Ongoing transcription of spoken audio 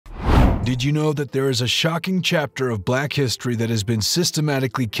Did you know that there is a shocking chapter of Black history that has been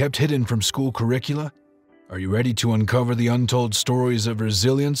systematically kept hidden from school curricula? Are you ready to uncover the untold stories of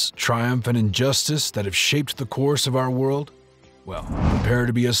resilience, triumph, and injustice that have shaped the course of our world? Well, prepare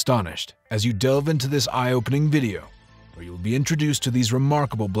to be astonished as you delve into this eye-opening video, where you will be introduced to these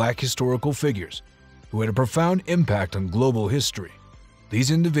remarkable Black historical figures who had a profound impact on global history. These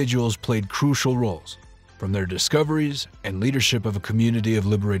individuals played crucial roles, from their discoveries and leadership of a community of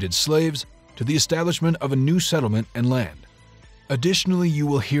liberated slaves to the establishment of a new settlement and land. Additionally, you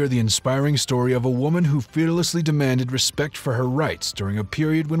will hear the inspiring story of a woman who fearlessly demanded respect for her rights during a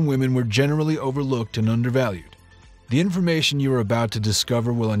period when women were generally overlooked and undervalued. The information you are about to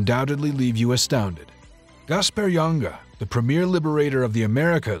discover will undoubtedly leave you astounded. Gaspar Yanga, the premier liberator of the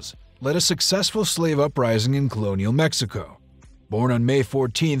Americas, led a successful slave uprising in colonial Mexico. Born on May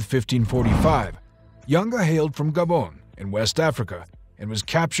 14, 1545, Yanga hailed from Gabon in West Africa and was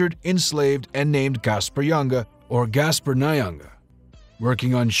captured, enslaved, and named Gaspar Yanga or Gaspar Nyanga.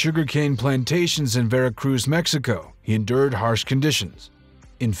 Working on sugarcane plantations in Veracruz, Mexico, he endured harsh conditions.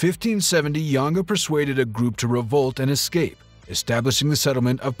 In 1570, Yanga persuaded a group to revolt and escape, establishing the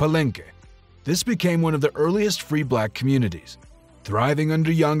settlement of Palenque. This became one of the earliest free Black communities, thriving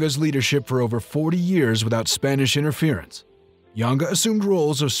under Yanga's leadership for over 40 years without Spanish interference. Yanga assumed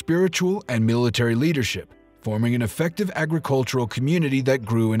roles of spiritual and military leadership, forming an effective agricultural community that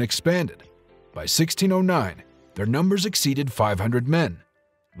grew and expanded. By 1609, their numbers exceeded 500 men,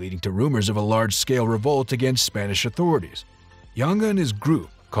 leading to rumors of a large-scale revolt against Spanish authorities. Yanga and his group,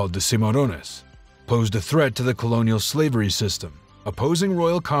 called the Cimarrones, posed a threat to the colonial slavery system, opposing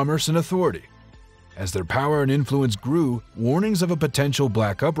royal commerce and authority. As their power and influence grew, warnings of a potential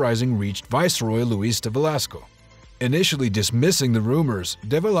Black uprising reached Viceroy Luis de Velasco. Initially dismissing the rumors,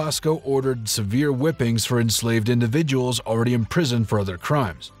 de Velasco ordered severe whippings for enslaved individuals already imprisoned for other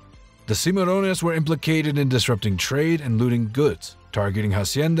crimes. The Cimarrones were implicated in disrupting trade and looting goods, targeting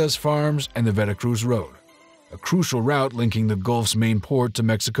haciendas, farms, and the Veracruz Road, a crucial route linking the Gulf's main port to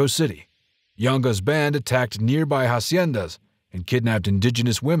Mexico City. Yanga's band attacked nearby haciendas and kidnapped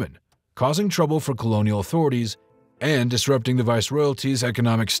indigenous women, causing trouble for colonial authorities and disrupting the Viceroyalty's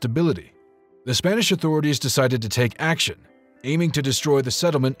economic stability. The Spanish authorities decided to take action, aiming to destroy the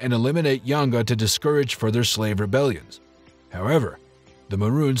settlement and eliminate Yanga to discourage further slave rebellions. However, the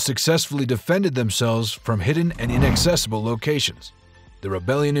Maroons successfully defended themselves from hidden and inaccessible locations. The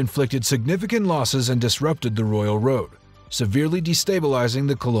rebellion inflicted significant losses and disrupted the Royal Road, severely destabilizing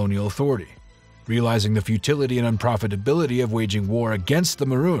the colonial authority. Realizing the futility and unprofitability of waging war against the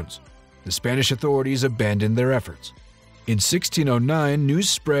Maroons, the Spanish authorities abandoned their efforts. In 1609, news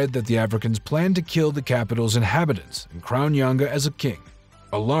spread that the Africans planned to kill the capital's inhabitants and crown Yanga as a king,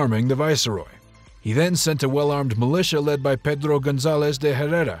 alarming the viceroy. He then sent a well-armed militia led by Pedro González de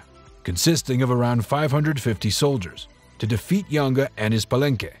Herrera, consisting of around 550 soldiers, to defeat Yanga and his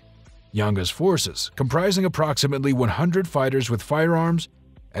Palenque. Yanga's forces, comprising approximately 100 fighters with firearms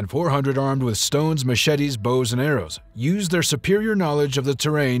and 400 armed with stones, machetes, bows, and arrows, used their superior knowledge of the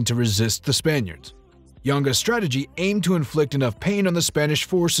terrain to resist the Spaniards. Yanga's strategy aimed to inflict enough pain on the Spanish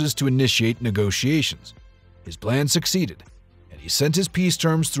forces to initiate negotiations. His plan succeeded, and he sent his peace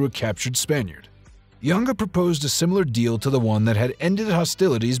terms through a captured Spaniard. Yanga proposed a similar deal to the one that had ended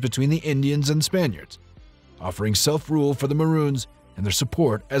hostilities between the Indians and Spaniards, offering self-rule for the Maroons and their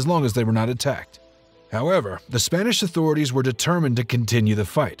support as long as they were not attacked. However, the Spanish authorities were determined to continue the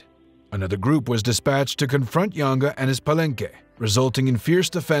fight. Another group was dispatched to confront Yanga and his Palenque, resulting in fierce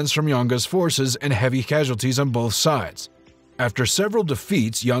defense from Yanga's forces and heavy casualties on both sides. After several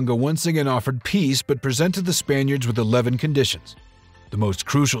defeats, Yanga once again offered peace but presented the Spaniards with 11 conditions. The most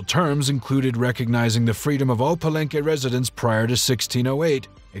crucial terms included recognizing the freedom of all Palenque residents prior to 1608,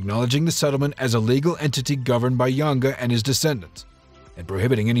 acknowledging the settlement as a legal entity governed by Yanga and his descendants, and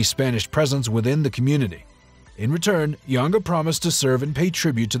prohibiting any Spanish presence within the community. In return, Yanga promised to serve and pay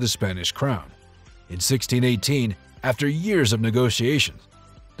tribute to the Spanish crown. In 1618, after years of negotiations,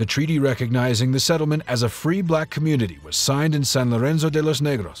 the treaty recognizing the settlement as a free Black community was signed in San Lorenzo de los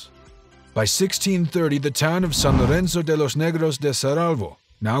Negros. By 1630, the town of San Lorenzo de los Negros de Cerralvo,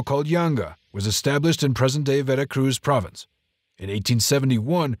 now called Yanga, was established in present-day Veracruz province. In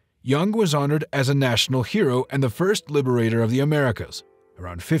 1871, Yanga was honored as a national hero and the first liberator of the Americas,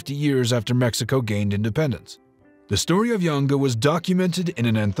 around 50 years after Mexico gained independence. The story of Yanga was documented in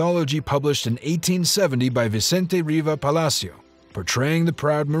an anthology published in 1870 by Vicente Riva Palacio, portraying the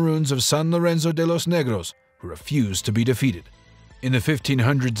proud Maroons of San Lorenzo de los Negros who refused to be defeated. In the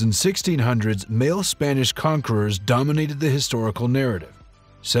 1500s and 1600s, male Spanish conquerors dominated the historical narrative,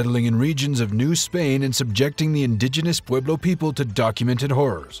 settling in regions of New Spain and subjecting the indigenous Pueblo people to documented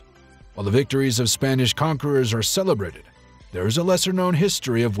horrors. While the victories of Spanish conquerors are celebrated, there is a lesser-known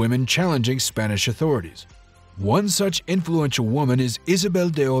history of women challenging Spanish authorities. One such influential woman is Isabel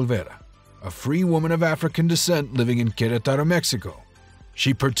de Olvera, a free woman of African descent living in Querétaro, Mexico.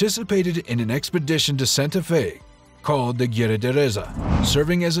 She participated in an expedition to Santa Fe called the Guerra de Reza,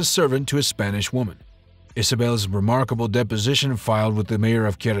 serving as a servant to a Spanish woman. Isabel's remarkable deposition filed with the mayor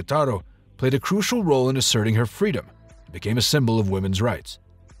of Querétaro played a crucial role in asserting her freedom and became a symbol of women's rights.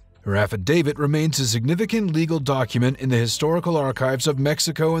 Her affidavit remains a significant legal document in the historical archives of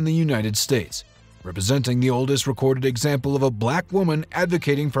Mexico and the United States, representing the oldest recorded example of a black woman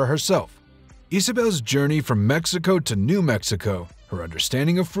advocating for herself. Isabel's journey from Mexico to New Mexico, her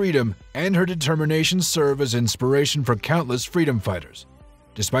understanding of freedom, and her determination serve as inspiration for countless freedom fighters.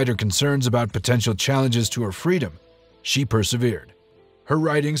 Despite her concerns about potential challenges to her freedom, she persevered. Her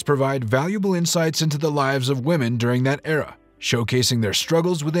writings provide valuable insights into the lives of women during that era, showcasing their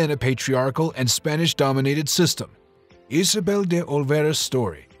struggles within a patriarchal and Spanish-dominated system. Isabel de Olvera's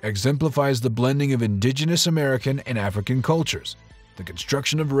story exemplifies the blending of indigenous American and African cultures, the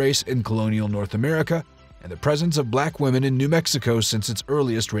construction of race in colonial North America, and the presence of black women in New Mexico since its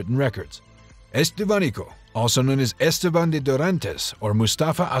earliest written records. Estevanico, also known as Esteban de Dorantes or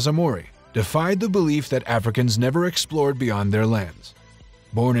Mustafa Azamori, defied the belief that Africans never explored beyond their lands.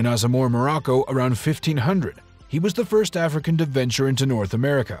 Born in Azamor, Morocco around 1500, he was the first African to venture into North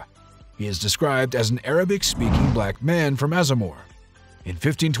America. He is described as an Arabic-speaking black man from Azamor. In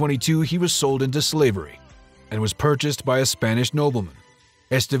 1522, he was sold into slavery and was purchased by a Spanish nobleman.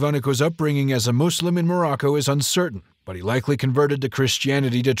 Estevanico's upbringing as a Muslim in Morocco is uncertain, but he likely converted to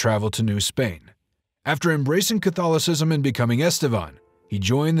Christianity to travel to New Spain. After embracing Catholicism and becoming Esteban, he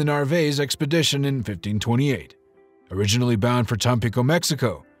joined the Narvaez expedition in 1528. Originally bound for Tampico,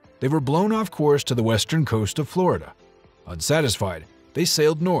 Mexico, they were blown off course to the western coast of Florida. Unsatisfied, they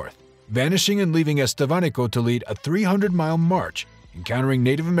sailed north, vanishing and leaving Estevanico to lead a 300-mile march, encountering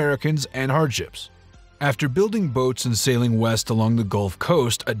Native Americans and hardships. After building boats and sailing west along the Gulf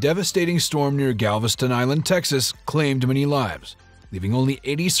Coast, a devastating storm near Galveston Island, Texas, claimed many lives, leaving only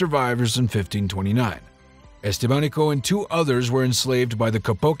 80 survivors in 1529. Estevanico and 2 others were enslaved by the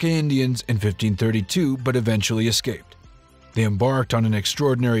Capoque Indians in 1532 but eventually escaped. They embarked on an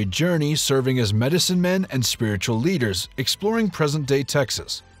extraordinary journey serving as medicine men and spiritual leaders, exploring present-day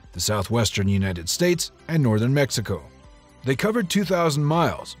Texas, the southwestern United States, and northern Mexico. They covered 2,000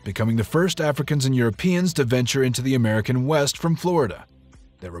 miles, becoming the first Africans and Europeans to venture into the American West from Florida.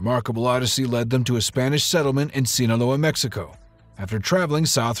 Their remarkable odyssey led them to a Spanish settlement in Sinaloa, Mexico, after traveling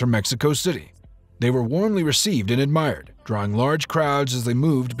south from Mexico City. They were warmly received and admired, drawing large crowds as they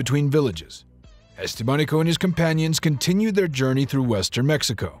moved between villages. Estevanico and his companions continued their journey through western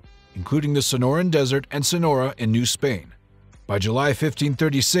Mexico, including the Sonoran Desert and Sonora in New Spain. By July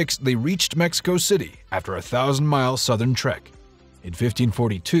 1536, they reached Mexico City after a 1,000-mile southern trek. In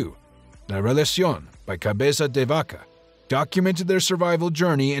 1542, La Relación by Cabeza de Vaca documented their survival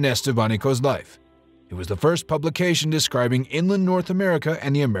journey in Estevanico's life. It was the first publication describing inland North America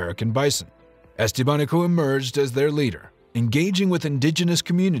and the American bison. Estevanico emerged as their leader, engaging with indigenous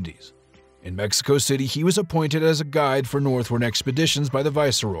communities. In Mexico City, he was appointed as a guide for northward expeditions by the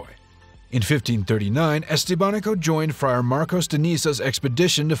viceroy. In 1539, Estevanico joined Friar Marcos de Niza's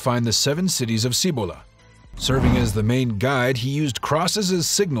expedition to find the 7 cities of Cibola. Serving as the main guide, he used crosses as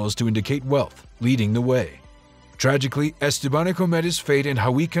signals to indicate wealth, leading the way. Tragically, Estevanico met his fate in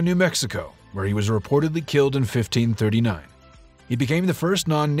Hahuica, New Mexico, where he was reportedly killed in 1539. He became the first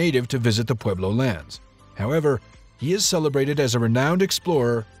non-native to visit the Pueblo lands. However, he is celebrated as a renowned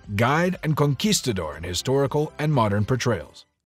explorer, guide, and conquistador in historical and modern portrayals.